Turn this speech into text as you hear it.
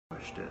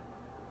pushed it.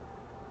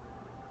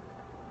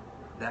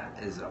 That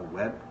is a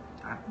web.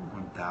 I don't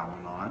want that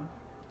one on.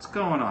 What's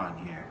going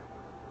on here?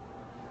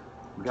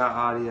 We got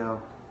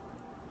audio.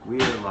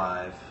 We are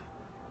live.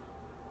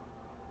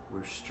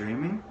 We're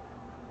streaming.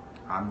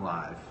 I'm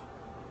live.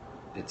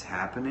 It's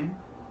happening.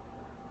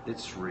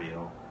 It's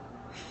real.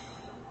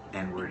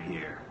 And we're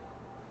here.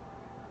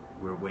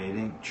 We're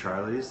waiting.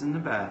 Charlie's in the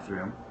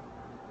bathroom.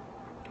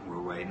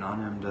 We're waiting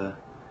on him to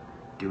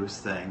do his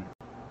thing.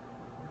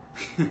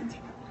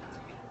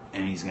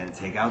 And he's going to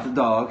take out the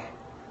dog.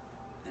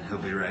 And he'll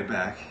be right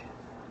back.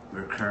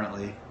 We're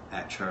currently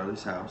at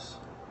Charlie's house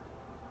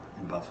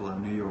in Buffalo,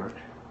 New York.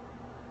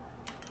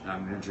 And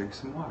I'm going to drink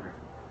some water.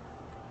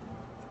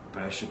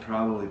 But I should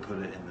probably put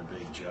it in the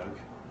big jug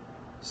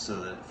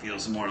so that it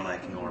feels more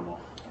like normal.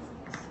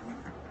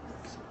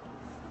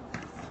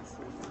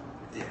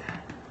 Yeah.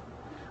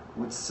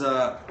 What's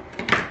up?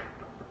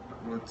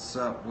 What's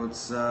up?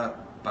 What's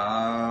up,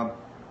 Bob?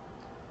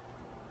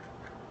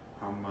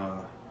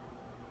 I'm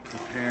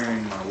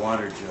preparing my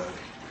water jug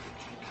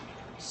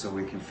so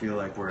we can feel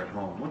like we're at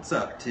home. What's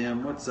up,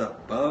 Tim? What's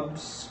up,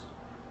 Bubs?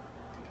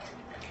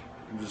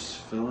 I'm just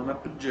filling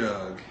up a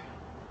jug.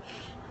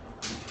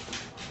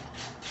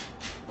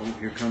 Oh,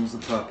 here comes the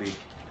puppy.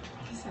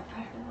 He said,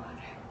 I heard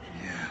water.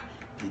 Yeah,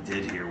 he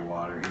did hear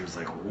water. He was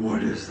like,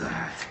 what is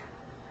that?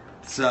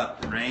 What's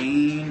up,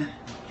 Rain?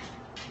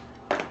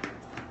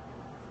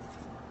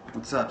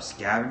 What's up,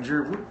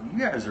 Scavenger? You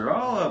guys are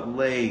all up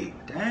late.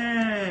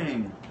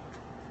 Dang.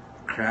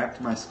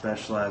 Cracked my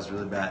Specialized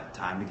really bad.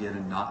 Time to get a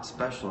not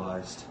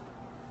specialized.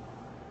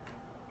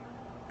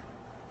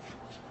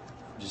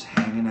 Just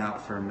hanging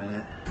out for a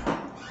minute.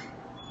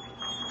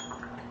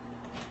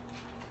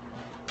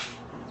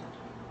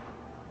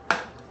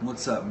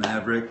 What's up,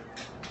 Maverick?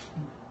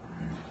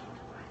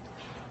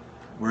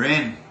 We're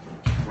in.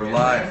 We're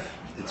live.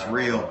 It's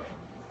real.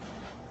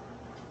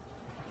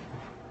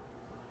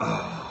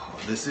 Oh,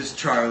 this is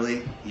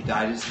Charlie. He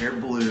dyed his hair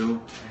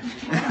blue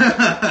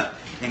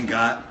and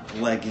got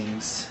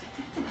leggings.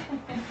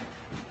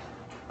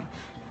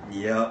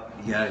 Yep,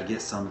 you gotta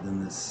get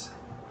something that's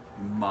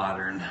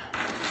modern.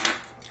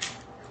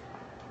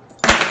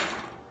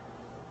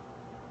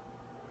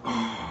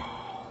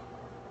 Oh.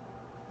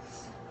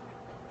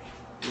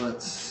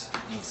 Let's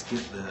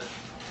get the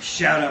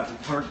shout out to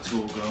Park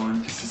Tool going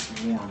because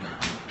it's warm.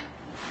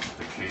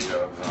 The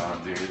K-Dub's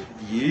on, dude.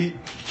 Yeet.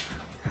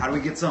 How do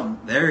we get something?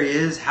 There he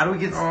is. How do we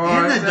get in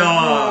the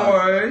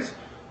dog? Boys.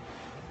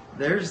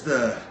 There's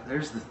the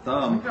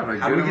thumb.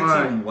 How do we get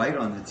something white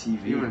on the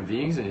TV? Human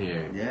beings in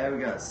here. Yeah, we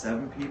got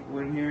 7 people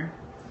in here.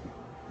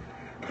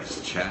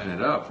 Just chatting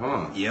it up,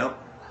 huh? Yep.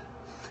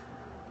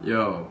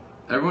 Yo,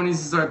 everyone needs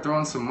to start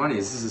throwing some money.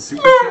 Is this a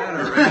super chat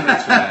or a regular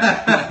chat?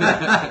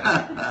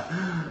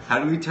 How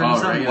do we turn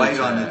something white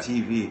chat. on the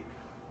TV?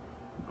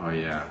 Oh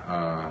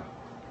yeah.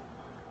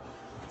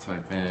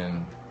 Type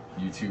in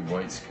YouTube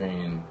white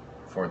screen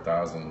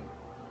 4,000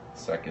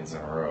 seconds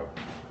in a row.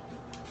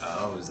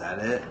 Oh, is that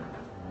it?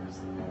 Where's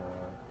the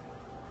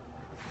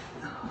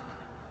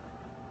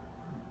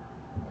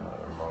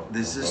remote?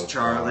 This is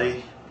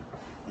Charlie.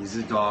 He's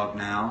a dog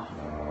now.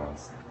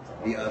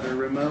 The other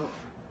remote?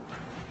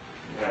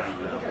 Yeah, I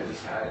think I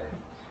just had it.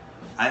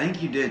 I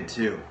think you did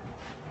too.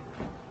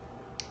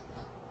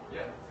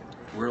 Yeah.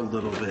 We're a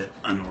little bit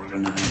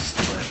unorganized,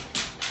 but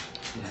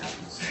it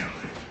happens.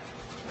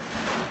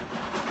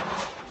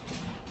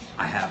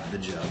 I have the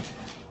jug.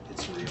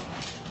 It's real.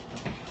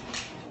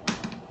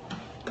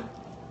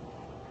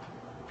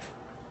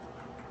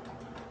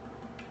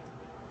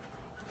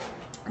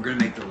 I'm gonna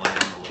make the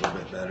lighting a little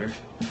bit better.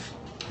 We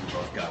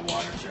both got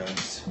water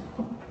jugs.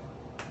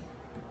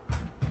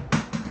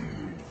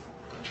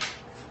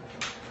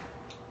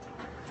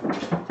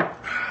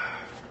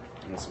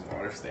 You want some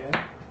water, Stan?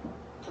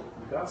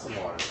 We got some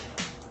water.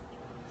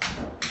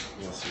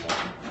 You want some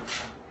water?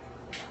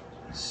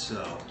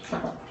 So,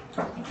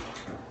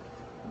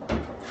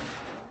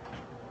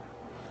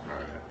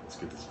 Alright, let's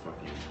get this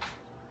fucking...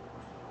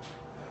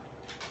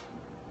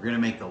 we're gonna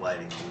make the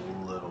lighting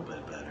a little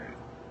bit better.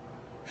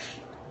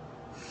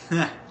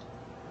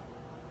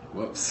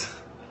 Whoops.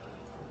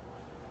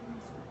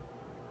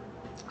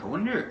 I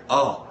wonder.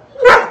 Oh,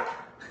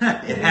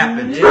 it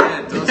happened.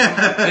 Yeah,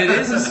 it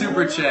is a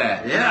super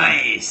chat. Yeah.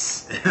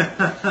 Nice. It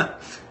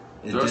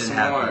Throw did some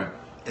happen. more.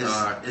 Is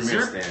Come there?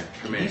 here, Stan. Come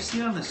Can here. you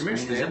see on the Come screen?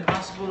 here, Is Stan. it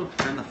possible to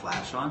turn the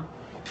flash on?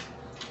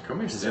 Come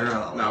here, Is Stan. there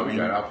a No, we lightning?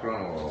 got it. I'll put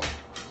on a little.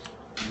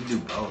 You can do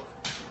both.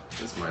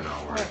 This might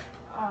not work.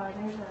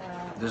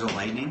 There's a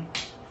lightning.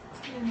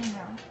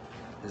 No.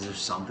 Is there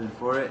something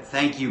for it?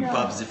 Thank you,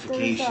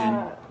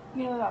 Bubsification.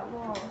 You know that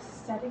little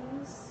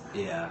settings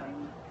Yeah.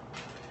 thing?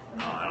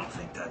 Oh, I don't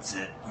think that's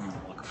it. I'm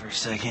gonna look for a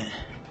second.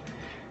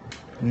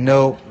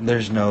 Nope,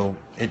 there's no.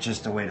 It's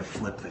just a way to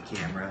flip the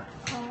camera.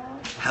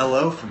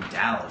 Hello from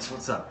Dallas.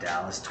 What's up,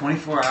 Dallas?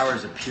 24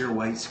 hours of pure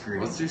white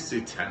screen. Let's just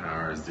do 10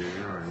 hours, dude.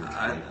 You don't even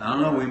I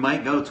don't know. We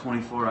might go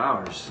 24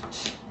 hours.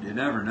 You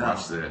never know.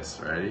 Watch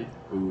this. Ready?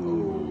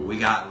 Ooh, we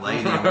got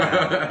lighting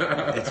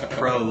now. It's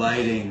pro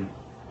lighting.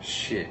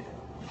 Shit.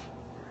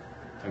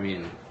 I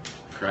mean,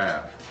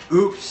 crap.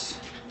 Oops.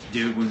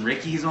 Dude, when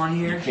Ricky's on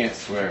You here... can't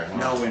swear. Huh?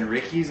 No, when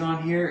Ricky's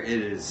on here,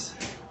 it's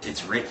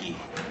Ricky.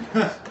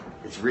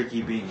 It's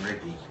Ricky being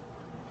Ricky.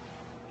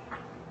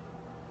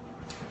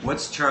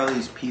 What's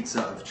Charlie's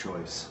pizza of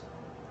choice?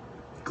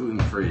 Gluten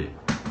free.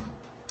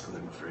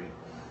 Gluten-free.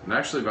 I'm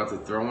actually about to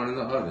throw one in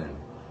the oven.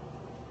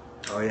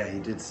 Oh yeah, he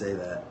did say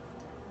that.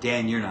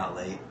 Dan, you're not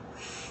late.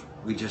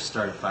 We just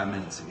started 5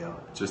 minutes ago.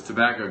 Just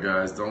tobacco,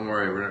 guys. Don't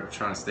worry. We're not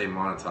trying to stay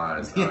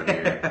monetized out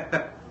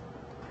here.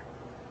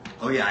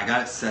 Oh yeah, I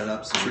got it set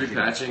up so Should we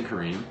patch in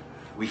Kareem?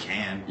 we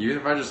can. Even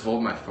if I just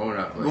hold my phone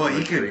up. Like, Well, he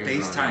like could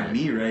Kareem's on FaceTime there.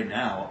 me right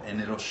now, and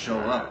it'll show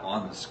up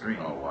on the screen.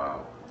 Oh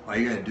wow. All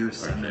you gotta do is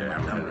send Okay, me my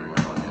I'm number.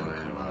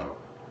 gonna come out.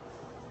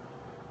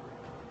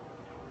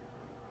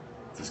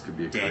 This could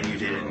be a Dan, you crazy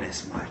didn't roll.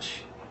 miss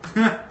much.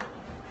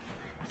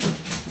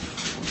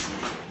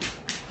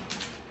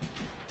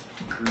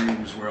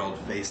 Kareem's World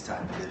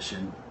FaceTime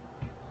edition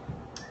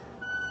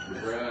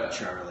with Bruh.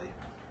 Charlie.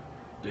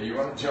 Do you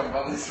want to jump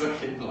on this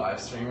fucking live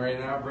stream right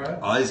now, bro?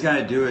 All he's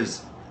gotta do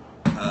is,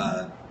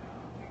 All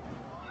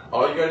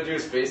you gotta do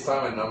is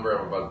FaceTime a number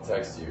I'm about to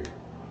text you.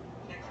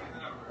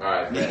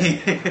 Alright,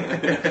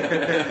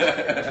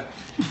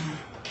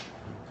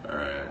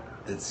 Alright.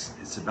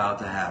 it's about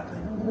to happen.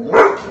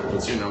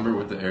 What's your number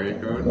with the area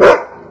code?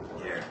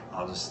 Here,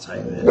 I'll just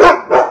type it.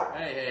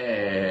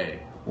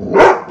 Hey. You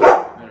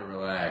better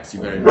relax.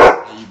 You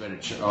better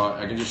chill. Oh,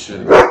 I can just share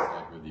the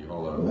contact with you.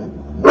 Hold up.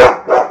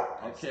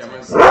 Okay, I'm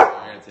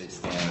gonna take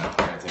Stan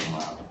out. I'm gonna take him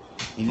out.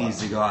 He needs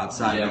to go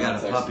outside. Yeah, We I'm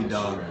got a gonna text puppy this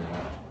dog. shit right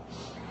now.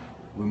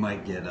 We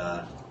might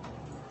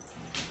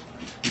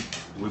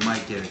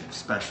get a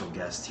special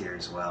guest here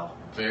as well.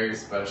 Very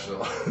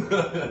special.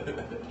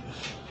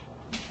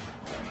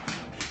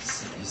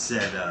 You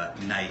said,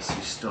 nice,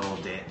 you stole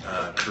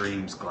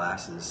Kareem's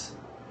glasses.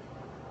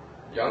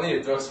 Y'all need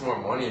to throw some more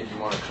money if you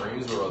want a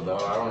Kareem's World, though.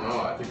 I don't know.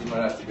 I think you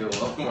might have to get a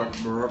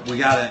little more. We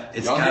gotta,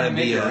 it's Y'all gotta need to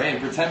make be it a... rain.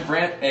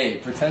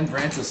 Pretend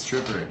Brant's a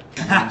stripper.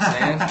 You know what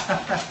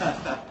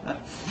I'm saying?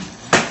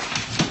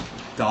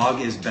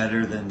 Dog is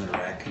better than the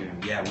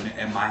raccoon. Yeah,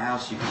 at my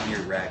house you can hear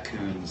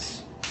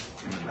raccoons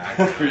in the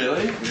background.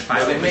 Really? If I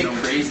Yeah, they open make them-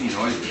 crazy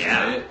noises,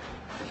 Yeah. right?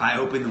 If I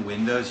open the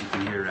windows, you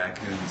can hear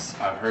raccoons.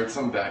 I've heard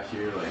some back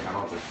here, like, I don't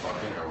know if they're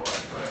fucking or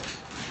what, but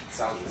it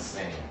sounds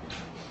insane.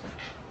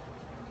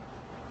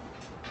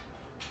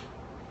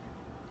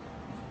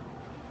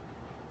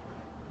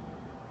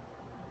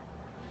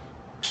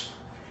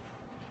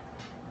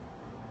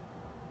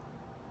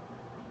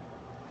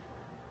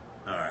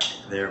 Alright,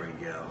 there we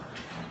go.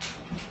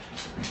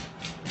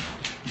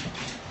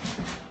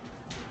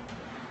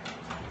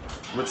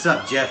 What's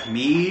up, Jeff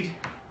Mead?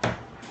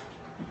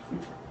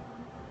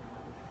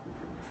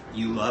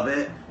 You love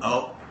it?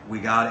 Oh, we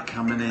got it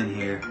coming in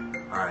here.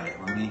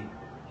 Alright, let me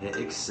hit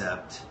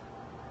accept.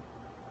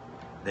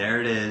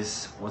 There it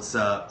is. What's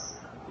up?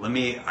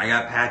 I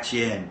gotta patch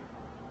you in.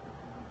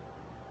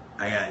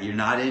 You're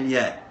not in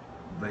yet,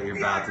 but you're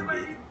about to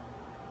be.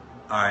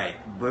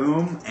 Alright,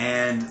 boom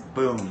and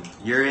boom.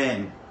 You're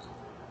in.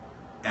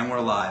 And we're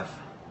live.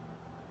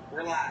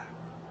 We're live.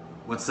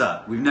 What's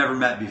up? We've never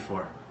met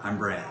before. I'm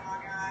Brant. Oh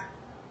my god.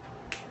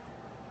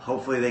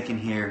 Hopefully they can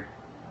hear.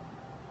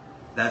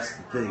 That's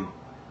the thing.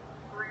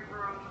 Free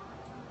room.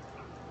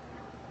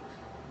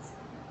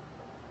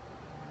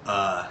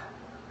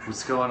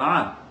 What's going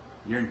on?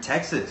 You're in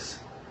Texas.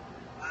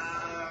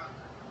 I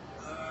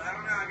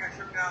don't know. I got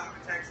tripped out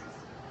in Texas.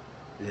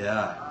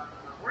 Yeah.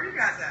 Where are you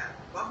guys at?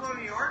 Buffalo,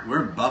 New York?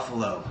 We're in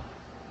Buffalo.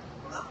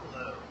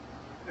 Buffalo.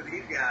 Look at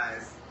these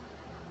guys.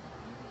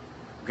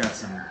 We've got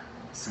some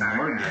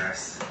more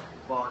guests.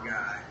 Bald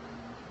guy.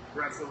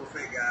 Red silver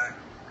fake guy.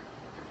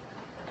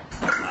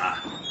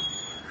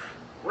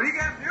 What are you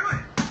guys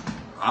doing?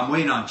 I'm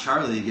waiting on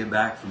Charlie to get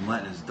back from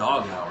letting his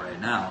dog out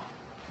right now.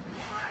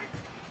 What?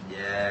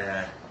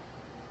 Yeah.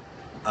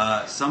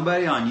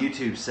 Somebody on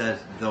YouTube said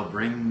they'll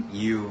bring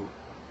you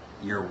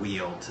your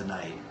wheel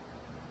tonight.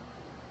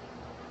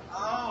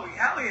 Oh,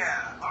 hell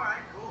yeah.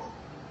 Alright, cool.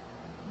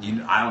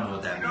 I don't know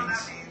what that You know what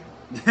means.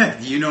 that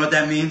means? Do you know what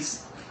that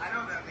means? I know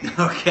what that means.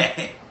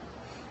 Okay.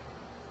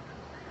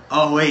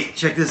 Oh wait,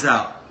 check this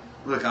out.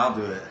 Look, I'll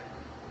do it.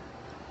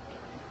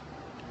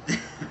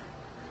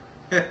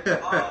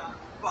 Fuck,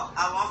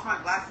 I lost my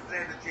glasses today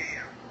at the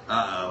jam.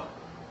 Uh-oh.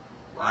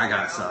 Well, I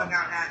got upside some.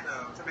 down hat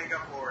though, to make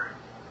up for it.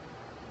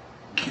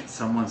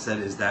 Someone said,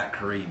 is that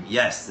Kareem?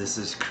 Yes, this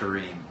is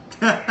Kareem.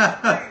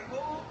 Hey,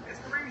 fool, it's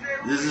Kareem J.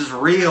 This is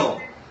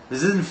real.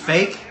 This isn't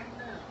fake.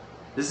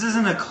 This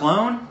isn't a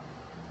clone.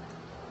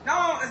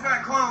 No, it's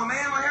not a clone,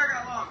 man. My hair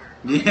got longer.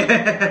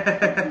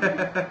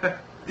 Yeah.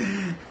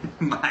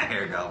 My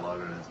hair got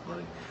longer. That's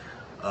funny.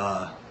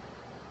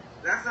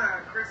 That's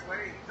Chris Wade.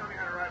 He told me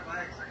how to ride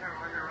bikes. I kind of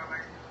learned how to ride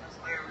bikes from Chris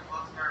Wade. We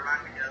both started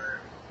riding together.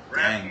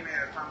 Dang.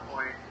 Rasking at some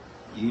point.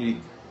 You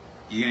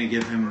gonna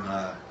give him? There's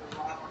a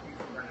lot on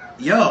YouTube right now.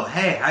 Yo,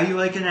 hey, how you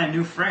liking that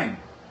new frame?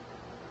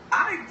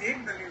 I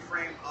dig the new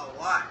frame a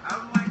lot.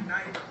 I'm like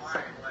not even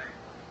lying. Like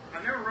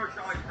I never rode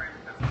Charlie's frame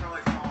because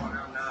Charlie's small and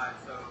I'm not.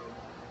 So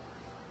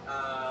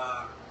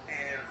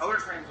and other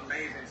Connor's frame's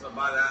amazing, so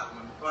buy that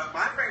one. But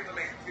my frame's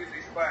amazing too, so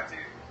you should buy it too.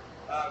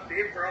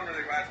 Dave Crone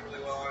really rides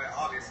really well on it,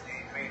 obviously.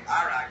 I mean,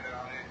 I ride good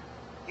on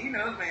it. He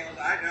knows manuals,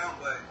 I don't,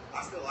 but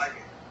I still like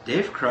it.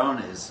 Dave Crone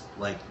is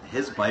like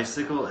his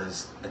bicycle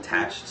is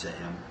attached to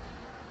him.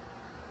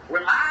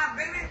 We're live,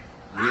 baby.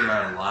 We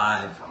are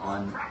live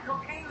on Crack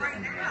cocaine the right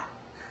internet.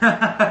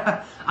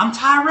 now. I'm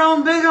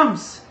Tyrone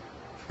Biggums.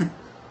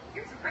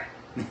 Give some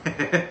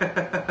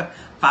crack.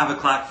 5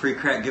 o'clock free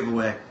crack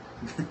giveaway.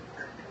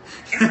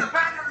 It's the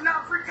back of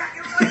now free crack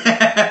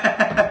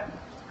giveaway.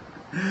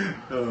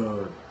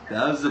 Oh,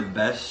 that was the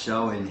best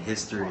show in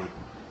history.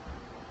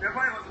 That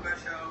probably was the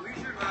best show. We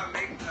should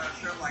make a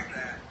show like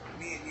that.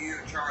 Me and you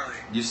and Charlie.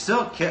 You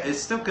still it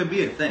still could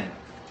be a thing.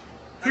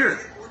 Here,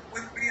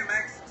 With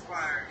BMX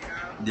inspired, you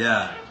know?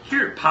 yeah,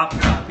 here at Pop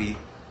Copy,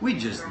 we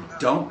just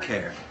don't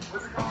care.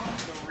 What's it called?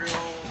 The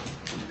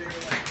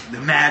real. The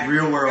Mad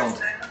Real World.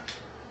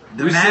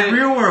 The What'd you Mad say-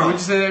 Real World. What'd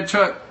you say there,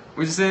 Chuck?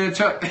 What'd you say there,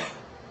 Chuck?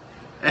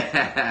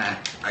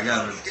 I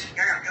got it. I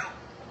gotta go.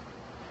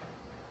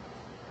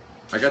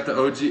 I got the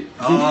OG. Did he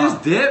Oh.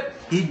 just dip?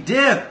 He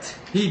dipped.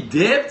 He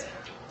dipped?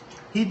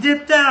 He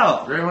dipped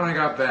out. Right when I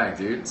got back,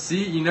 dude.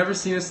 See, you never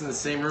seen us in the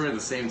same room at the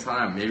same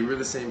time. Maybe we're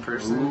the same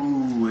person.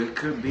 Ooh, it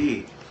could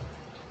be.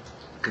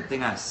 Good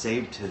thing I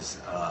saved his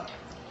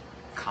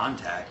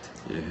contact.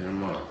 Yeah, hit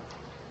him up.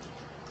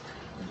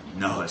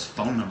 No, his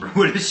phone number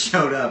would have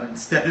showed up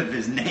instead of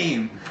his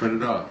name. Put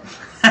it up.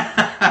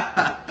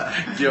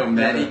 Yo,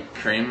 Maddie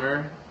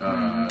Kramer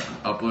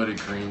uploaded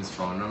Kareem's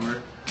phone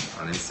number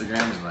on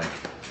Instagram and like,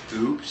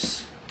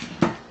 Oops.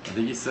 I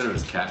think he said it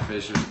was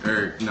Catfish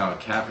or no,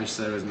 Catfish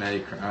said it was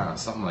Maddie Kramer,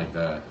 something like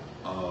that.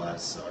 Oh, that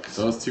sucks.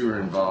 So those two were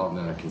involved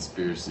in a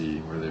conspiracy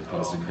where they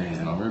posted Oh, Kareem's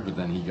man. number, but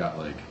then he got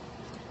like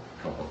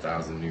a couple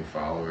thousand new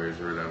followers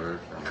or whatever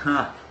from,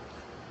 Huh.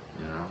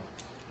 you know.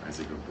 He's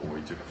a good boy.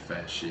 He took a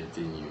fat shit,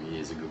 didn't you? He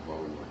is a good boy.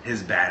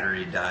 His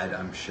battery died,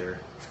 I'm sure.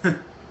 I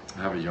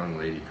have a young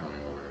lady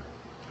coming over.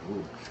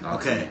 Ooh. Not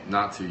Okay.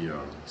 not too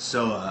young.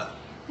 So,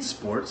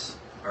 sports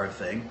are a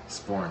thing.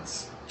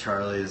 Sports.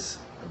 Charlie's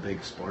a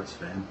big sports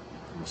fan.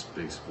 I'm a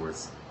big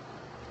sports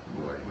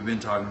boy. We've been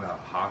talking about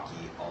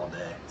hockey all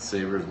day.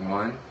 Sabres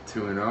won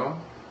 2-0.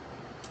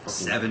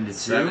 7-2.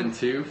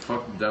 7-2.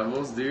 Fuck the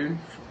Devils, dude.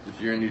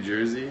 If you're in New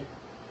Jersey,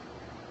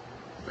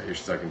 but you're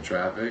stuck in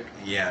traffic.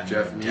 Yeah,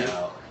 Jeff no Mead.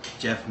 doubt.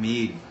 Jeff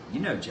Mead. You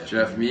know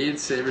Jeff Mead,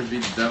 Sabres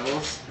beat the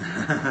Devils.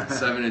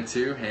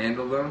 7-2.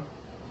 Handled them.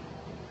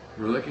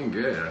 We're looking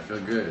good. I feel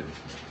good.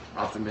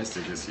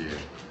 Optimistic this year.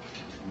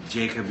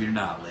 Jacob, you're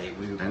not late.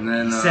 And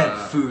then, he said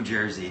Foo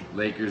Jersey.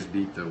 Lakers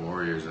beat the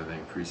Warriors, I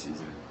think,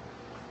 preseason.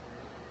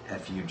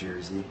 FU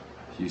Jersey.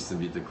 Houston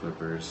beat the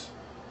Clippers.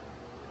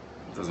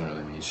 Doesn't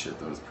really mean shit,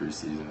 though. It's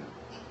preseason.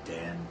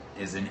 Dan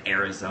is in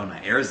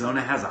Arizona.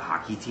 Arizona has a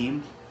hockey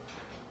team.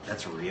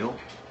 That's real.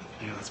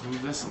 Yeah, let's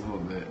move this a little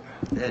bit.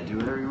 Yeah, do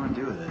whatever you want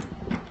to do with it.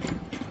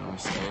 You know what I'm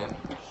saying?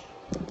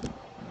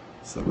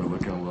 So we're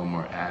looking a little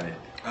more at it,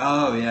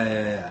 Oh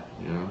yeah.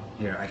 you know?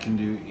 Here, I can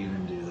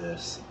even do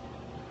this,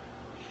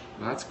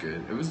 That's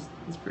good.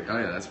 It's pretty. Oh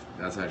yeah,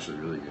 that's actually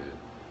really good.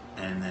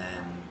 and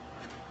then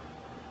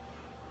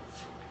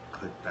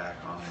click back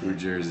on Food it.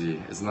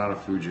 jersey. It's not a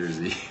food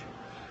jersey.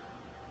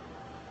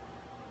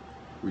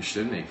 We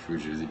should make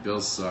food jersey.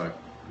 Bills suck.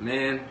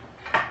 Man,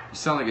 you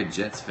sound like a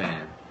Jets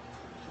fan.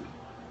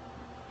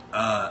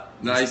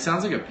 No, he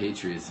sounds like a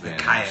Patriots fan,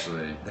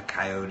 actually. The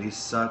Coyotes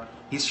suck.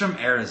 He's from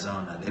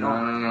Arizona. They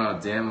don't. No.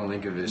 Dan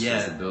Malinkovich Yeah.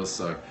 says the Bills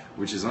suck,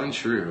 which is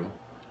untrue.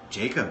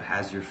 Jacob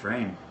has your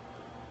frame.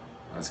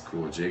 That's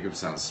cool. Jacob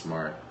sounds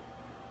smart.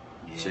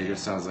 Yeah. Jacob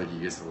sounds like he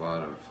gets a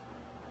lot of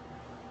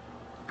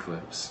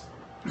clips.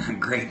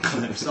 Great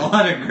clips. A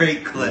lot of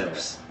great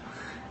clips.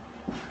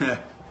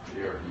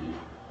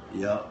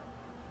 Yep.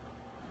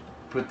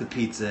 Put the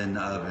pizza in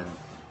the oven.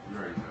 You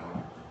already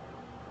know.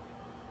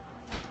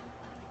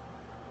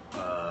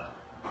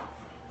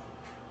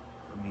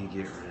 Let me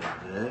get rid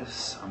of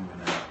this. I'm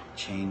gonna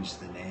change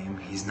the name.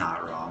 He's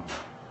not wrong.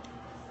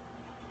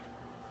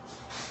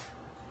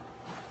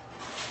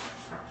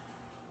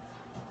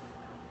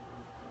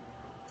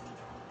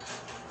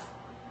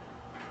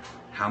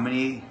 How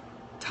many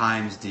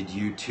times did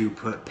you two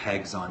put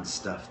pegs on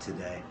stuff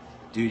today?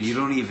 Dude, you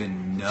don't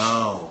even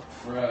know.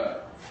 Bruh.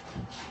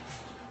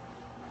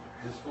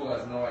 This fool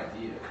has no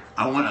idea.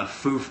 I want a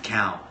foof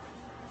count.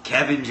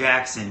 Kevin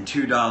Jackson,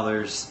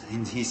 $2.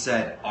 And he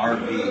said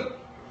RV.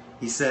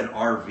 He said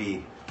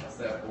RV. That's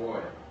that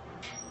boy.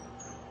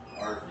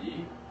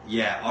 RV?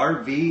 Yeah,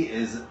 RV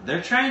is.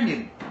 They're trying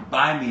to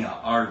buy me a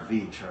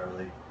RV,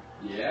 Charlie,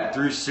 Yeah.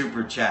 through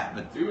Super Chat,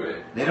 but Do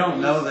it. they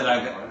don't know that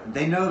I got.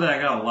 They know that I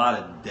got a lot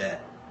of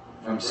debt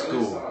My from brother's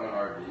school. selling an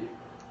RV.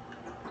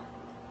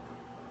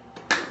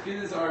 Let's get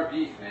this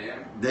RV,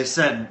 fam. They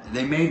said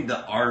they made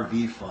the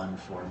RV fund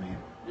for me.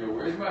 Yo,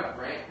 where's my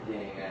Frank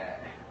gang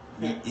at?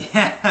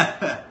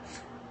 Yeah.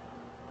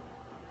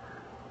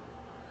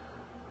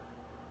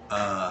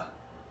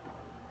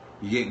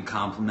 You getting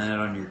complimented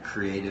on your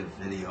creative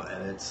video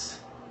edits.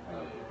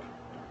 Hell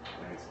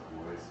yeah. Thanks,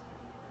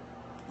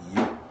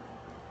 boys.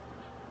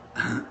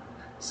 Yep.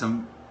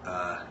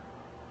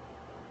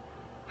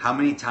 How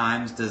many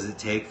times does it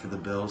take for the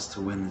Bills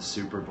to win the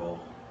Super Bowl?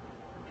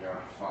 We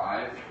got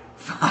 5.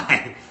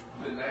 5.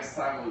 The next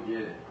time we'll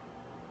get it.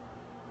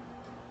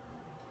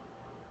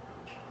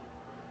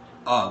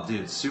 Oh,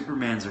 dude,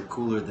 Supermans are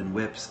cooler than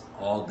whips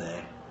all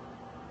day.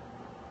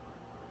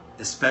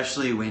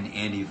 Especially when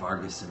Andy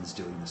Vargason's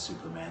doing the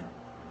Superman.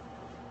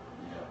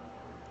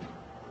 Yeah.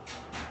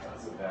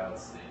 That's a valid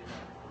statement.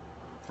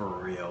 For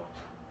real.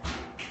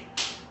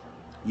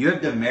 You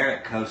have the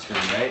Merritt coaster,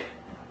 right?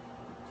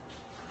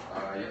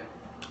 Yeah.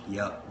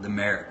 Yep, the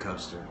Merritt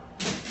coaster.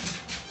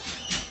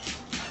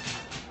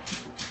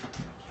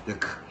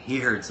 He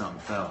heard something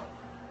fell.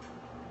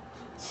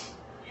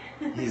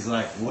 He's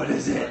like, what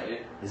is it?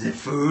 Right. Is it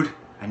food?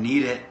 I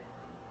need it.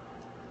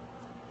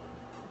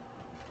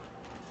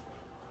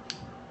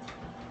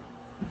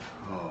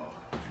 Oh.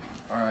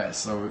 Alright,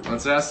 so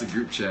let's ask the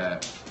group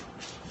chat.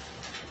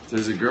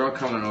 There's a girl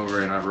coming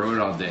over and I wrote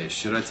it all day.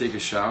 Should I take a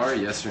shower?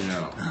 Yes or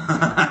no?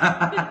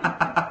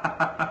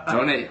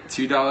 Donate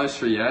 $2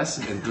 for yes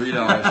and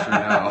 $3 for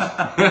no.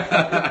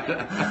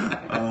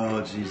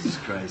 Oh, Jesus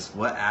Christ.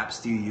 What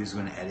apps do you use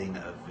when editing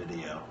a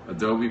video?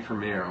 Adobe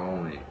Premiere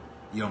only.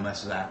 You don't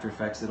mess with After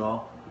Effects at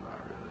all? Not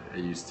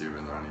really. I used to,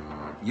 but not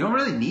anymore. You don't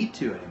really need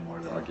to anymore,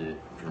 though. Fuck it.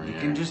 Premiere. You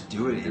can just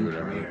do it in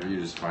whatever. Premiere. You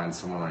just find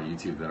someone on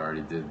YouTube that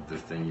already did the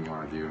thing you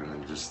want to do and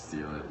then just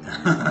steal it.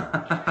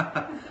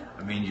 I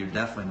mean, you're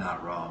definitely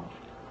not wrong.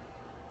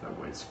 That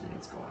white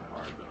screen's going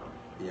hard,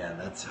 though. Yeah,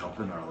 that's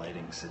helping our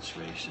lighting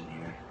situation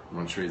here. You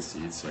want to trade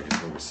seats so I can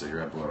smoke a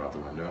cigarette, blow it out the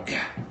window?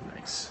 Yeah.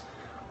 Nice.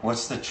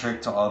 What's the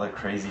trick to all the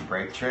crazy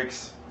brake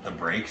tricks? The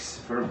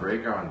brakes? Put a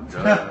brake on,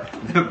 duh.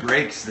 The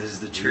brakes is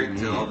the trick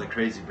do you to all mean? the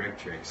crazy brake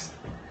tricks.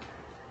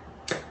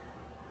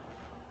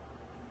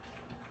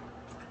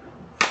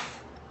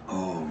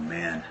 Oh,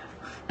 man.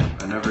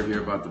 I never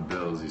hear about the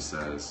Bills, he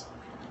says.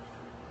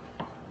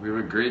 We have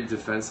a great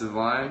defensive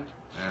line,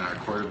 and our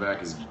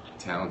quarterback is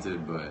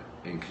talented but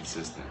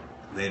inconsistent.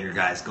 Later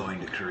guys going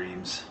to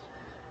Kareem's.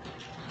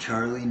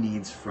 Charlie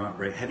needs front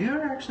brake. Have you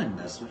ever actually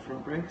messed with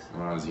front brakes?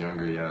 When I was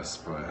younger, yes,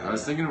 but I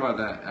was thinking about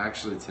that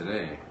actually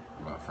today,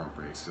 about front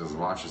brakes. 'Cause I was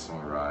watching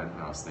someone ride,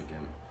 and I was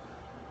thinking,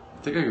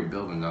 I think I could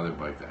build another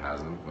bike that has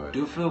them, but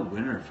Do it for the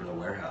winter for the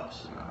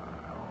warehouse.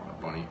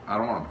 I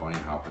don't want a bunny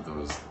hop with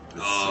those. It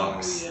Oh,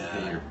 sucks. yeah.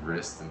 Hit your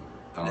wrist and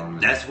thumb.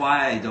 and- That's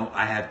why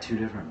I have two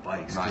different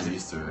bikes. Not 'Cause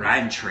used to it.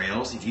 Riding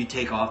trails, if you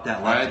take off that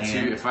If I left had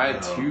hand. if I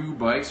had oh. two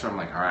bikes where I'm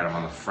like, all right, I'm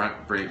on the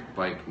front brake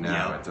bike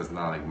now. Yeah. It does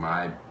not like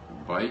my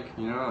bike,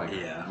 you know, like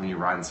Yeah. when you're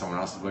riding someone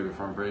else's bike with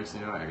front brakes,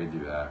 you know, I could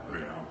do that. But,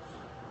 Yeah.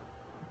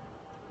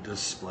 Does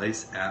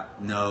Splice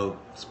app? No,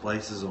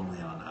 Splice is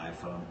only on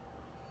iPhone.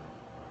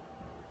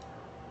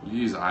 You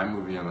use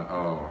iMovie on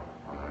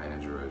the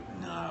Android.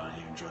 Not on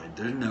Android.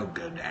 There's no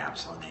good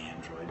apps on the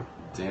Android.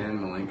 Dan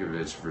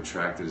Milinkovic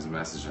retracted his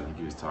message. I think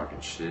he was talking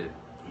shit,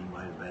 He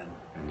might have been.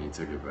 and he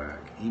took it back.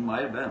 He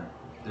might have been.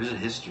 There's a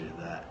history of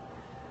that.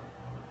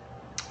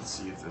 Let's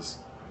see if this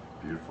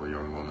beautiful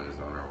young woman is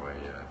on her way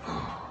yet.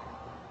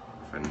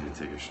 If I need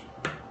to take a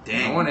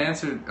Dang. No one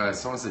answered.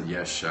 Someone said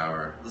yes,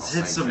 shower. Let's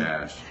I'll hit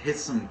send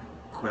some cash.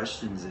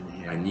 questions in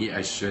here.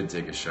 I should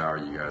take a shower,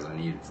 you guys. I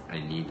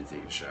need to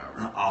take a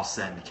shower. I'll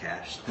send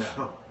cash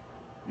though.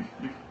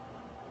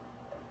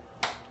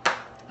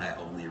 I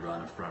only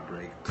run a front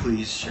brake.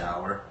 Please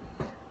shower.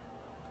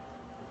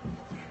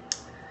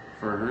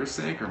 For her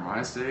sake or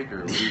my sake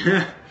or what do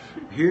you-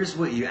 Here's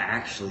what you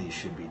actually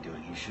should be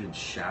doing. You should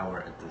shower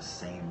at the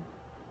same.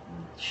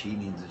 She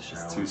needs a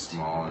shower. It's too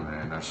small, and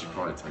then I should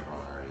probably take one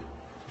already.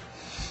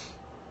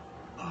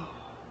 Oh.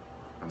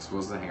 I'm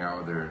supposed to hang out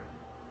with her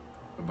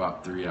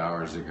about 3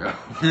 hours ago.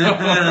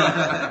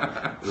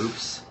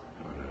 Oops.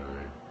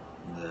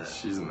 Whatever.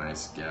 She's a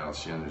nice gal.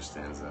 She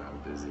understands that I'm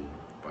busy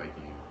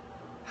biking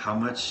How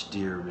much do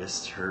your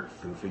wrists hurt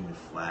foofing the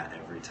flat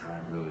every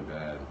time? really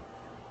bad.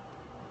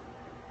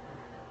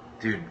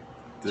 Dude,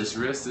 This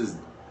wrist is.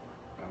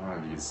 I don't know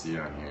if you can see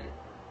it on here.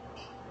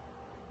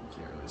 You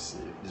can't really see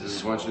it. Is it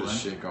There's a bunch of swollen?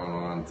 shit going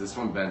on. This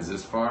one bends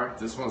this far.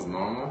 This one's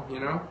normal, you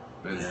know?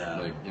 But it's Yeah.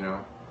 like, you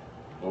know,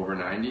 over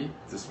 90.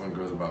 This one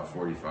goes about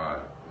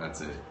 45.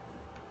 That's it.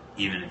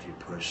 even if you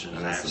push it, And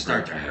it that's the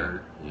start to break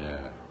hurt. point. Yeah.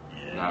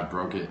 Yeah. And I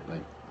broke it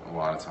like a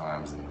lot of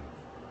times and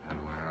had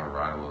to learn how to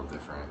ride a little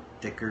different.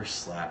 Thicker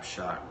slap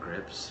shot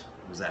grips.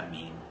 What does that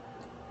mean?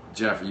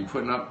 Jeff,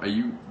 are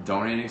you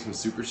donating some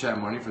super chat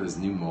money for this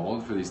new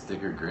mold for these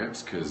thicker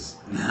grips? Cause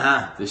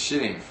Nah. this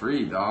shit ain't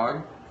free,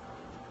 dog.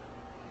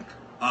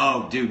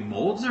 Oh, dude,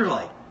 molds are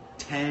like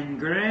 10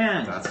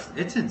 grand.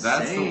 It's insane.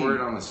 That's the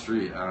word on the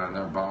street. I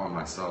never bought one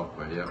myself,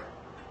 but yeah.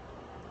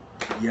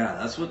 Yeah,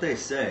 that's what they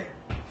say.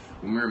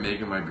 When we were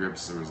making my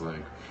grips, it was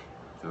like,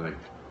 they're like,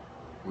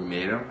 we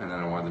made them, and then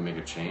I wanted to make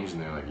a change,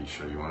 and they're like, you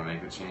sure you want to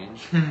make the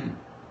change?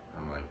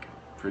 I'm like,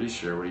 pretty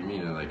sure. What do you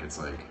mean? They're like, it's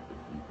like,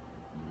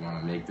 you want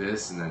to make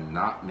this and then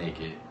not make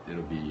it,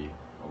 it'll be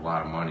a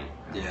lot of money.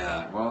 And Yeah. I'm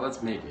like, well,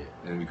 let's make it.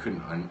 And we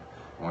couldn't, I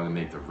wanted to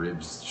make the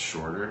ribs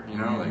shorter, you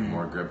know, like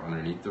more grip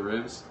underneath the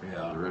ribs.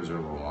 Yeah. The ribs are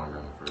a little longer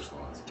on the first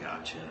ones.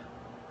 Gotcha.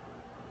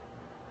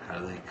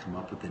 how they come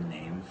up with a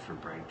name for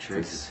brake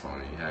This is tricks.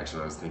 funny.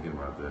 Actually, I was thinking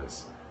about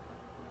this.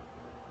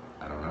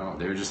 I don't know.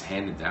 They were just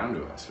handed down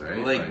to us,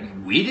 right? Like,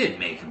 we didn't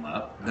make them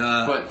up.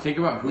 but think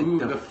about who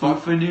like the the fuck,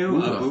 Fufanu,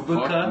 who the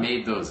Abubakar? fuck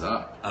made those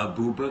up.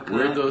 Abubakar.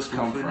 Where'd those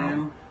come Fufanu?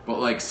 from? But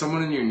like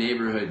someone in your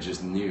neighborhood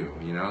just knew,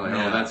 you know, like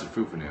Yeah. oh that's a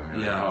Fufanu.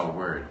 You're Yeah. like, oh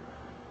word.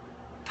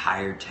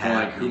 Tire But,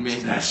 tap. like who makes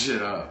made that sense.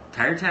 shit up?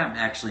 Tire tap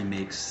actually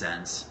makes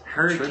sense.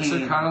 Tricks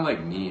Hurricane. are kind of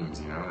like memes,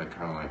 you know, they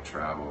kind of like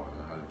travel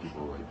and other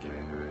people like get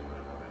into it.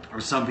 And Or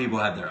some people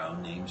have their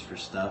own names for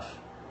stuff.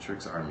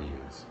 tricks are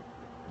memes.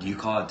 Do you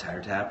call it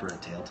tire tap or a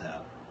tail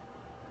tap?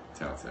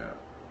 Telltale.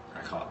 I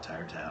call it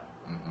tire tap.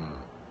 Mm-mm.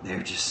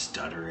 They're just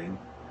stuttering.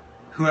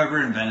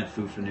 Whoever invented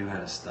Fufanu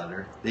had a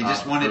stutter. They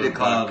just wanted to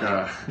call it.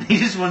 Abubakar. They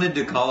just wanted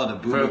to call it a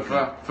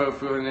Bubaka.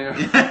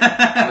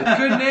 Fufanu.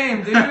 Good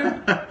name, dude.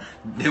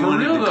 They For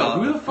wanted real to though, call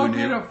who it the fuck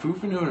made Fufanu. up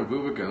Fufanu and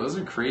Abubakar? Those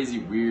are crazy,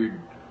 weird.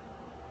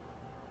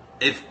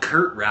 If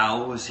Kurt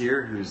Rowell was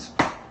here, who's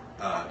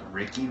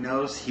Ricky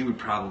knows, he would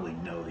probably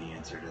know the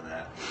answer to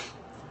that.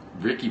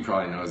 Ricky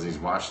probably knows he's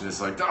watching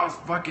this like, those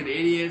fucking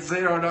idiots,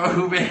 they don't know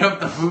who made up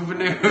the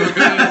Fufanu. It was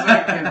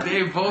like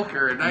Dave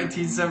Volker in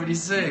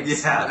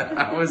 1976. Yeah.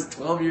 I was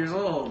 12 years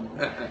old.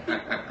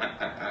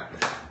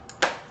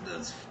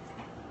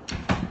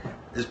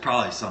 There's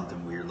probably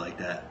something weird like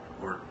that.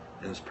 Or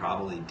it was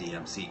probably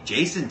DMC.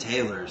 Jason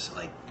Taylor's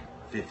like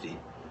 50.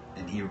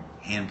 And he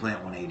hand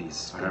plant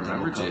 180s. I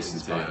remember Jason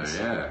Taylor,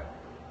 yeah.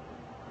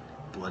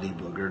 Bloody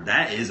Booger.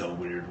 That is a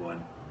weird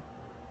one.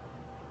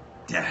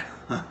 Yeah.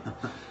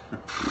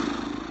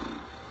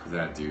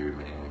 That dude,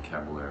 man,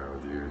 Caballero,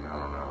 dude, I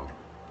don't know.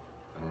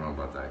 I don't know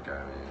about that guy,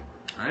 man.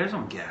 I just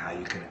don't get how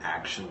you can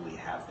actually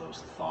have those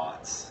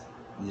thoughts.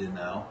 You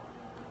know?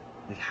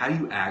 Like, how do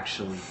you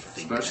actually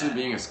think Especially that?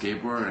 being a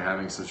skateboarder and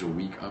having such a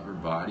weak upper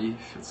body,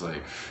 it's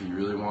like, you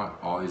really want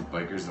all these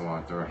bikers to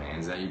want to throw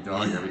hands at you,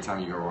 dog, Yeah. every time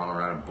you go run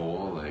around a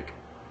bowl, like,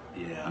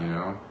 Yeah. you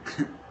know?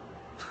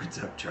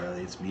 What's up,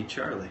 Charlie? It's me,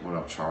 Charlie. What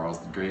up, Charles?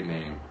 Great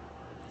name.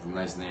 It's a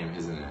nice name,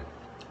 isn't it?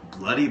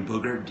 Bloody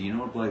Booger. Do you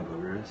know what Bloody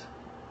Booger is?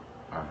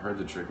 I've heard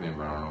the trick name,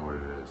 but I don't know what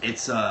it is.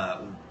 It's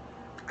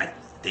I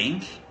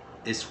think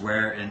it's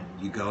where and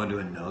you go into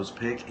a nose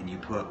pick and you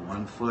put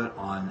one foot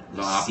on the,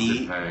 The opposite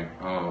seat peg.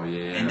 Oh,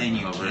 yeah. and then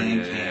you Over, can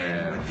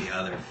yeah. with the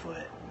other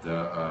foot.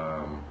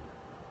 The,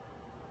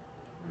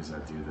 who's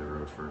that dude that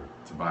wrote for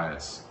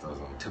Tobias does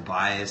them.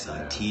 Tobias,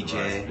 Yeah,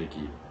 Tobias TJ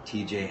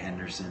Vicky.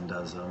 Henderson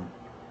does them.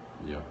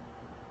 Yep.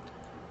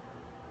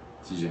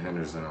 TJ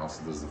Henderson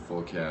also does the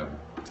full cab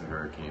to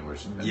Hurricane,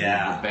 which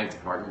Yeah. the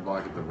bent parking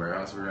block at the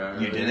warehouse we're at.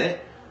 You did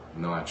it?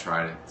 No, I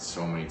tried it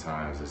so many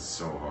times. It's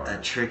so hard.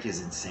 That trick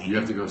is insane. You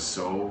have to go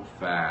so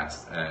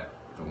fast at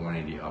the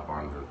 180 up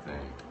onto the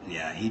thing.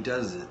 Yeah, he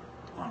does it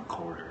on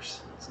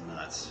quarters. It's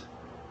nuts.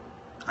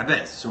 I bet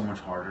it's so much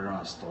harder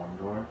on a storm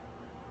door.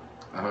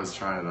 I was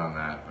trying it on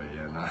that, but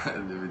yeah, not, it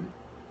would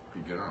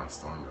be good on a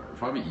storm door. It'd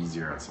probably be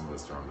easier on some of the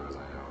storm doors I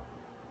know.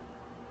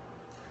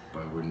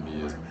 But it wouldn't be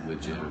as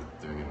legit as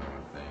doing it on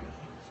a thing.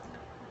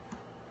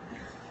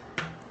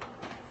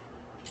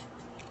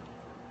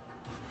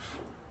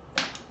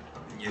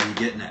 Are you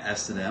getting an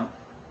S and M?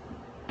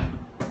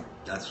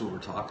 That's what we're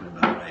talking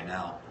about right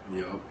now.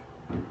 Yep.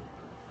 You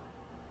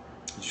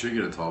should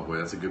get a tall boy.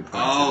 That's a good point.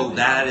 Oh, too.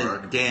 that is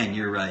Work. Dan.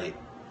 You're right.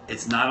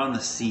 It's not on the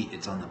seat.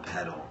 It's on the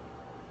pedal.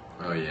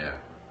 Oh yeah.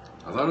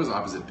 I thought it was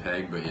opposite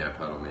peg, but yeah,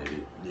 pedal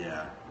maybe.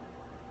 Yeah.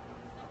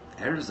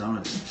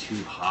 Arizona's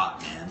too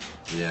hot, man.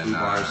 Yeah, 2 nah,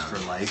 bars for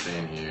life.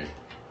 Staying here.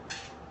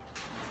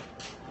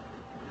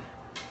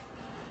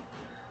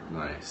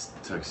 Nice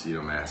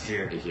tuxedo mask.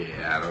 Here. AKA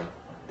Adam.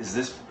 Is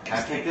this? Can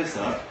I pick this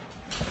up?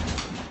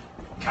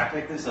 Can I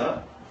pick this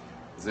up?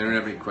 Does anyone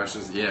have any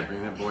questions? Yeah,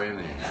 bring that boy in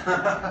there.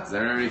 Does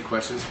anyone have any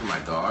questions for my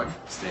dog,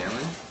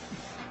 Stanley?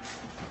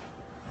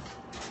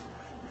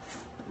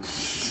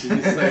 He's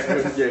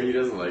like, yeah, he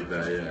doesn't like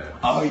that, yeah.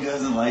 Oh, he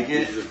doesn't like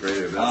it. He's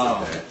afraid of it.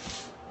 Oh. That's okay.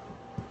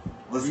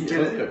 Let's He'll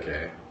get be it.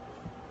 okay.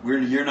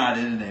 You're not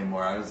in it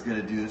anymore. I was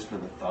gonna do this for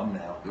the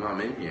thumbnail. No, I'm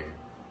in here.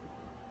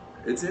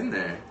 It's in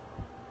there.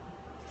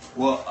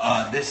 Well,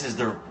 this is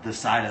the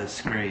side of the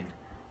screen.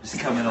 Just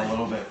come in a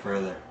little bit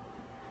further.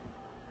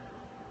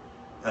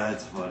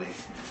 That's funny.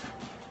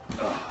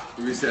 Ugh.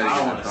 We said I don't to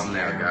get wanna a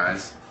thumbnail, scare him.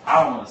 guys.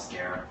 I don't want to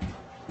scare him.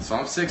 So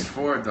I'm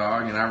 6'4",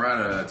 dog, and I ride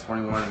a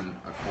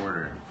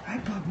 21.25. Hi,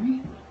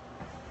 puppy.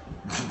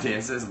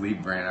 Dan says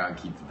leave Brand out and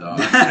keep the dog.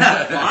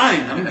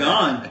 Fine, I'm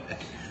gone.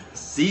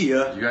 See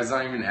ya. You guys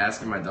aren't even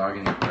asking my dog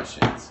any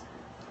questions.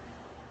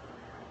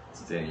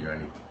 So Dan, you got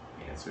any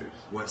answers?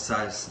 What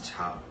size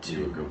top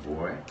You a two? good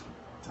boy?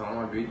 Tell him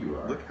how good you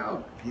are. Look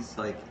how he's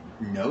like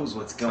knows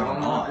what's Tell going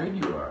him how on.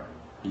 good you are.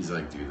 He's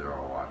like, dude, they're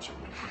all watching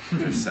me.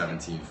 There's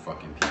 17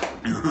 fucking people.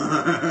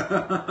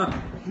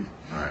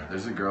 Alright,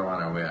 there's a girl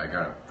on her way. I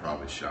gotta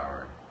probably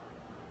shower.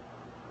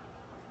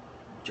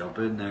 Jump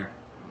in there.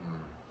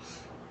 Mm.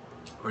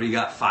 Or you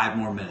got 5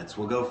 more minutes.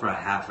 We'll go for a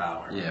half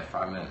hour. Yeah,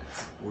 5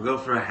 minutes. We'll go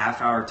for a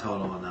half hour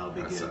total and that'll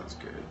be That good. sounds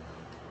good.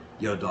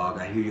 Yo, dog,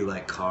 I hear you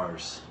like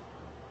cars.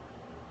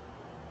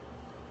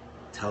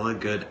 Tell a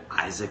good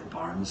Isaac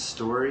Barnes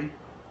story.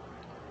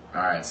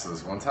 Alright, so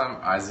this one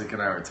time Isaac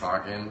and I were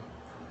talking,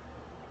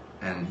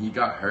 and he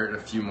got hurt a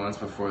few months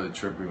before the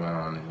trip we went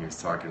on, and he was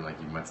talking like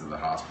he went to the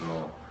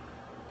hospital.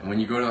 And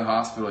when you go to the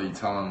hospital, you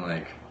tell them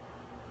like,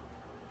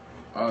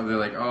 oh, they're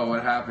like, oh,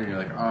 what happened? You're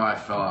like, oh, I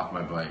fell off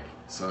my bike.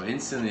 So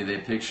instantly they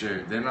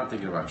picture, they're not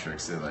thinking about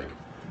tricks, they're like,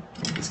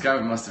 this guy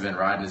must have been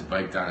riding his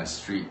bike down a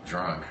street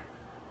drunk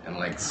and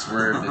like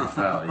swerved and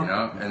fell, you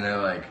know? And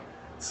they're like,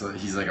 so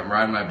he's like, I'm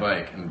riding my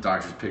bike. And the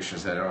doctor's picture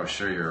said, oh,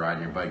 sure, you're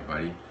riding your bike,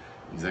 buddy.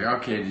 He's like,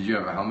 okay, did you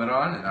have a helmet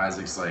on? And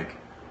Isaac's like,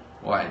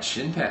 well, I had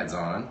shin pads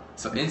on.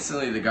 So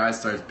instantly the guy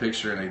starts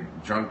picturing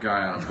a drunk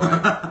guy on a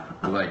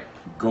bike with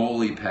like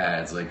goalie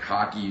pads, like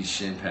hockey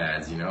shin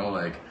pads, you know,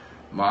 like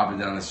mobbing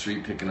down the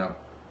street, picking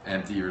up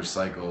empty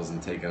recycles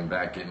and taking them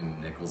back,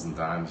 getting nickels and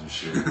dimes and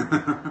shit.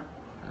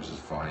 It was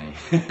just funny.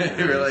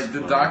 You're like,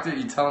 the doctor,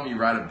 you tell him you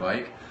ride a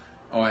bike,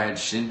 oh, I had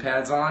shin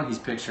pads on? He's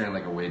picturing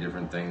like a way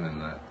different thing than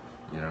that,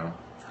 you know?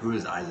 Who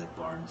is Isaac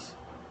Barnes?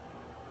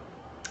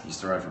 He used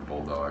to ride for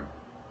Bulldog,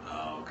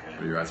 Oh, okay.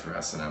 but he rides for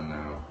S&M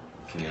now.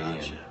 Canadian.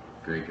 Gotcha.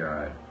 Great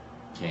guy.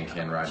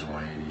 Can ride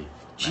 180.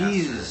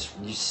 Jesus,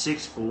 you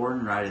 6'4"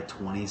 and ride a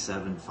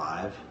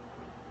 27.5.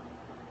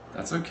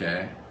 That's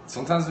okay.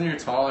 Sometimes when you're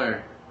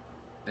taller,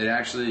 it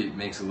actually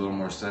makes a little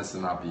more sense to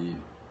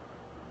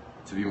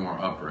be more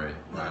upright.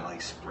 Not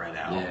like spread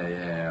out.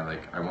 Yeah.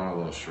 Like I went a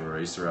little shorter. I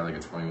used to ride like a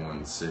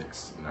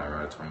 21.6, and now I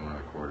ride a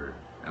 21.25.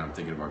 And I'm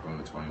thinking about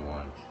going to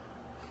 21.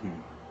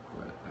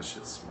 But that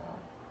shit's small.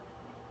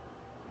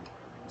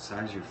 What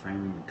size is your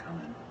frame even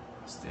coming?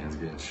 Stan's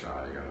getting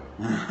shot. I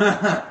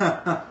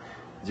gotta.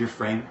 Does your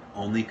frame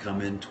only come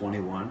in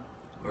 21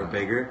 or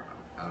bigger?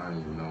 I don't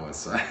even know what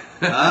size.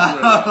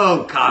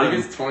 Oh, I God.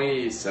 think it's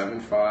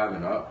 27.5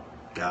 and up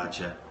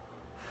Gotcha.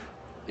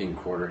 in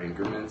quarter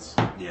increments.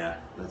 Yeah,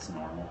 that's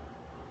normal.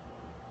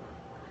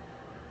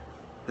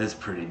 That's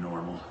pretty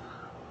normal.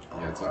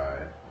 Yeah, it's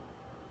alright.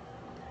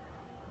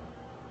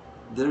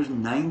 There's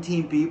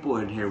 19 people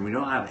in here. We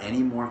don't have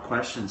any more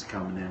questions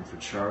coming in for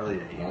Charlie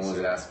to No one's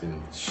answer.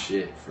 asking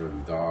shit for the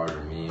dog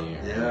or me.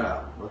 Or,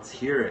 Yeah, let's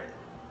hear it.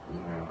 You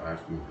know,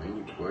 asking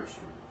any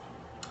questions.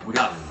 We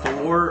got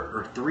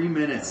 3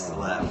 minutes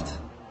left.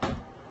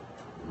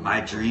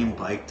 My dream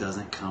bike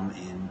doesn't come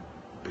in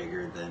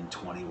bigger than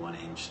 21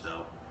 inch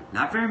though.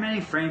 Not very many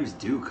frames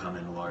do come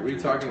in larger. What are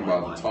you than talking about?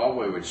 21. The tall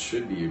boy, which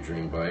should be your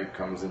dream bike,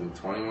 comes in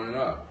 21 and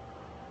up.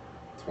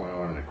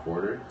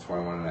 21.25,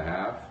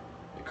 21.5.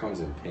 It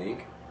comes in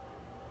pink.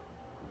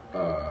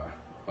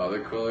 Other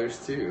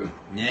colors too.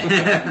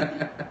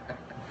 Yeah.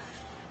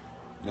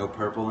 No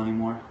purple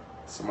anymore?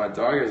 So my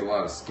dog has a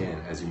lot of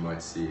skin, as you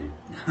might see.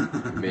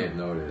 You may have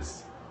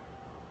noticed.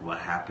 What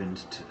happened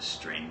to the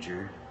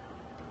stranger?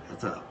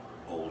 That's a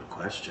old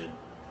question.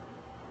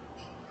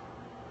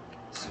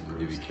 You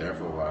need to be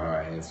careful about how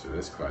I answer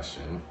this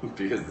question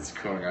because it's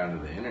going on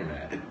to the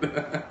internet.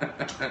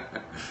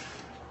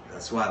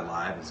 That's why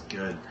live is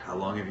good. How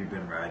long have you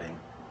been riding?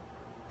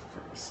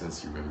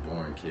 Since you've been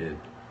born, kid.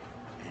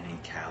 Any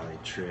Cali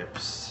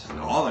trips?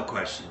 All the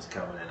questions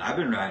coming in. I've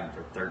been riding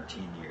for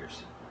 13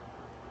 years.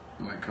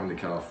 Might come to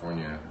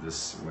California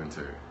this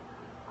winter.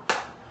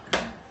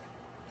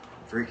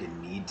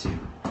 Freaking need to.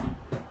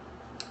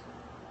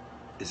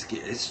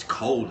 It's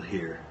cold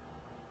here.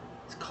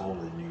 It's cold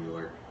in New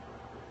York.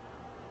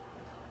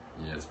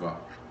 Yeah, it's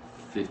about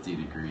 50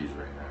 degrees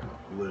right now.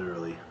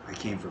 Literally. I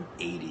came from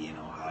 80 in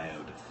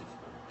Ohio to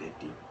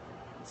 50.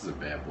 This is a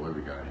bad boy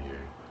we got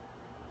here.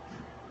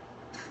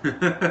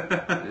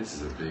 This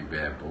is a big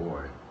bad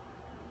boy.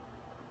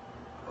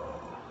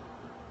 Oh.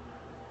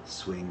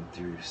 Swing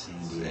through San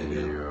Diego. San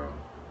Diego.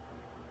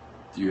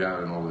 Do you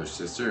have an older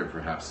sister or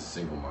perhaps a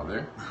single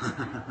mother?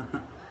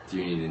 Do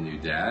you need a new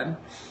dad?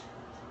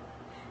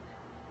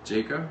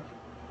 Jacob?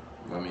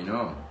 Let me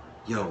know.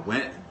 Yo,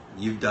 when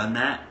you've done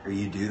that or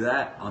you do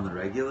that on the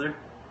regular?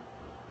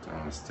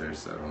 On the stair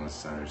set, on the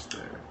center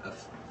stair.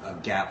 A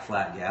gap,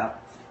 flat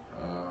gap?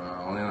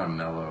 Only on a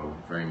mellow,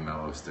 very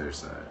mellow stair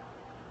set.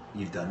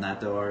 You've done that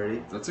though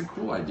already? That's a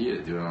cool idea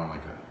to do it on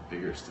like a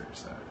bigger stair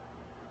set.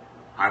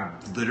 I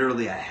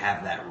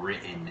have that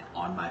written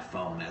on my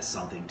phone as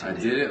something to I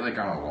do. did it like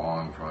on a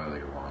long, probably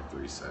like a long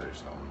 3 set or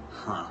something.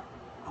 Huh.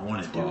 I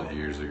want to do 12 it.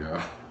 years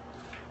ago.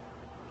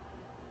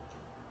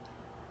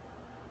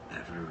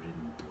 Ever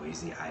ridden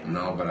Boise, Idaho?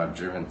 No, but I've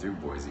driven through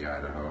Boise,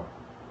 Idaho.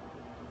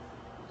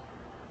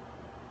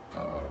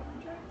 Uh-oh.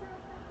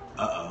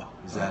 Uh-oh.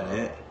 Is that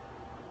it?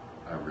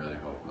 I really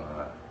hope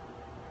not.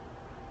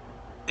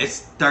 It's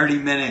 30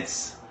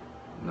 minutes.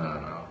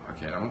 No.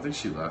 Okay, I don't think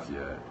she left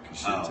yet. Because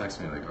she Oh.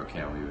 texted me like, okay,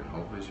 I'm leaving.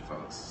 Hopefully she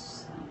fell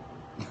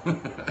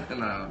asleep.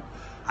 No.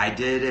 I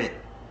did it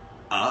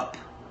up.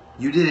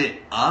 You did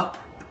it up?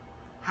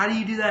 How do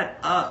you do that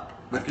up?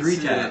 With I could 3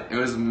 see tap? it.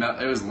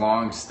 It was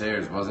long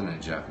stairs, wasn't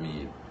it, Jeff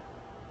Mead?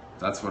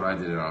 That's what I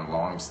did it on,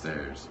 long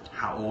stairs.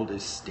 How old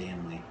is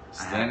Stanley?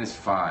 Stan is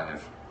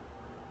 5.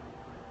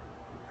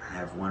 I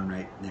have one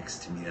right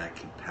next to me that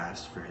could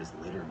pass for his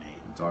litter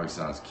mate. Dog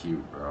sounds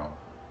cute, bro.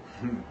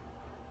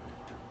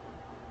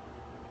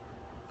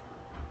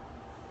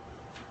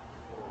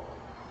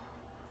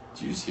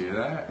 Did you just hear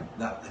that?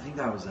 I think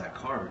that was that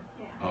car.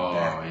 Yeah. Oh,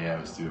 Back. yeah,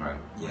 it was through my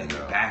Yeah, window.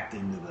 they backed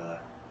into the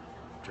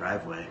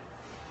driveway.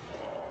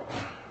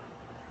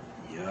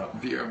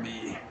 Yep.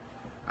 BRB.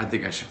 I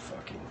think I should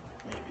fucking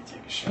maybe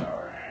take a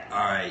shower. All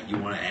right, you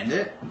want to end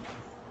it?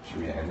 Should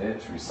we end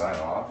it? Should we sign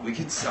off? We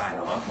can sign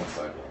Hold on off.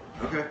 1 second.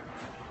 Okay.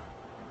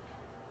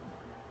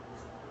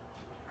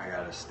 I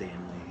got a Stanley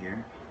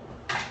here.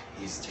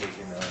 He's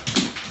taking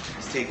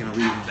a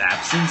leave of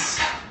absence.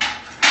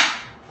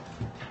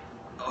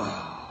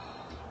 Oh.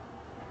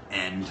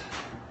 And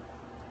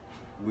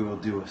we will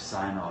do a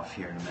sign off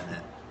here in a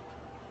minute.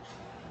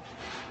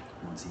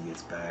 Once he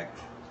gets back.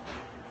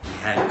 We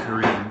had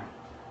Kareem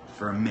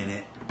for a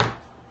minute.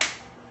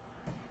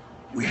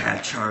 We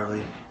had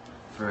Charlie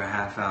for a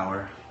half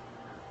hour.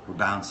 We're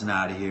bouncing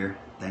out of here.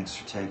 Thanks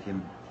for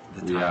taking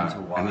the time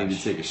to watch. I need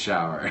to take a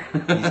shower.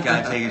 He's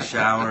got to take a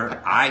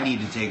shower. I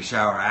need to take a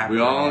shower after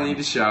We all him. need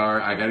to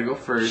shower. I gotta go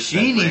first. She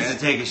Then needs Brant-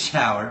 to take a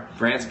shower.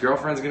 Brant's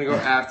girlfriend's gonna go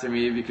after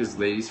me because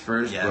ladies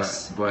first.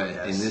 Yes, But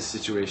yes. in this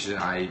situation,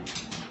 I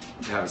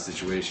have a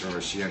situation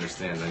where she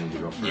understands I need to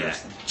go first.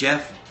 Yes,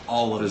 Jeff.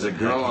 All of There's the a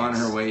girl on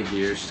decades. her way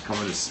here. She's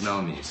coming to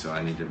smell me, so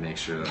I need to make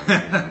sure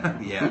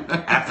that Yeah.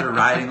 After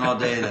riding all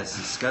day, that's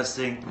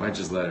disgusting. I might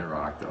just let it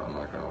rock, though. I'm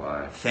not gonna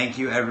lie. Thank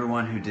you,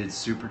 everyone who did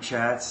super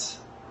chats.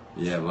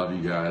 Yeah, love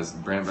you guys.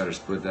 Brant better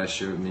split that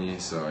shit with me,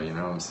 so you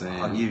know what I'm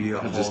saying. I'll give you a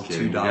I'm whole just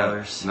kidding.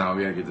 $2. No,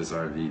 we gotta get this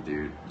RV,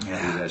 dude.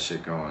 Yeah. Get that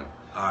shit going.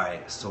 All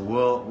right, so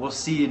we'll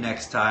see you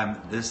next time.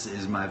 This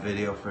is my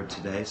video for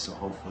today, so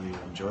hopefully you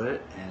enjoyed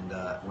it. And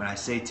when I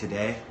say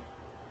today,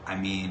 I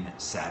mean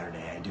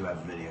Saturday. I do have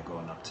a video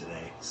going up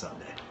today,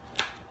 Sunday.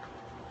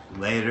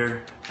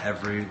 Later,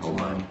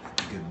 everyone.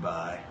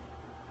 Goodbye.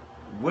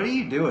 What are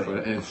you doing?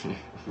 But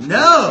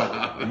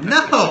No!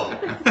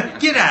 No!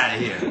 Get out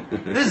of here.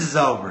 This is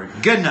over.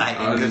 Good night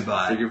I and was just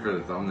goodbye. thinking for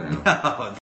the thumbnail. No.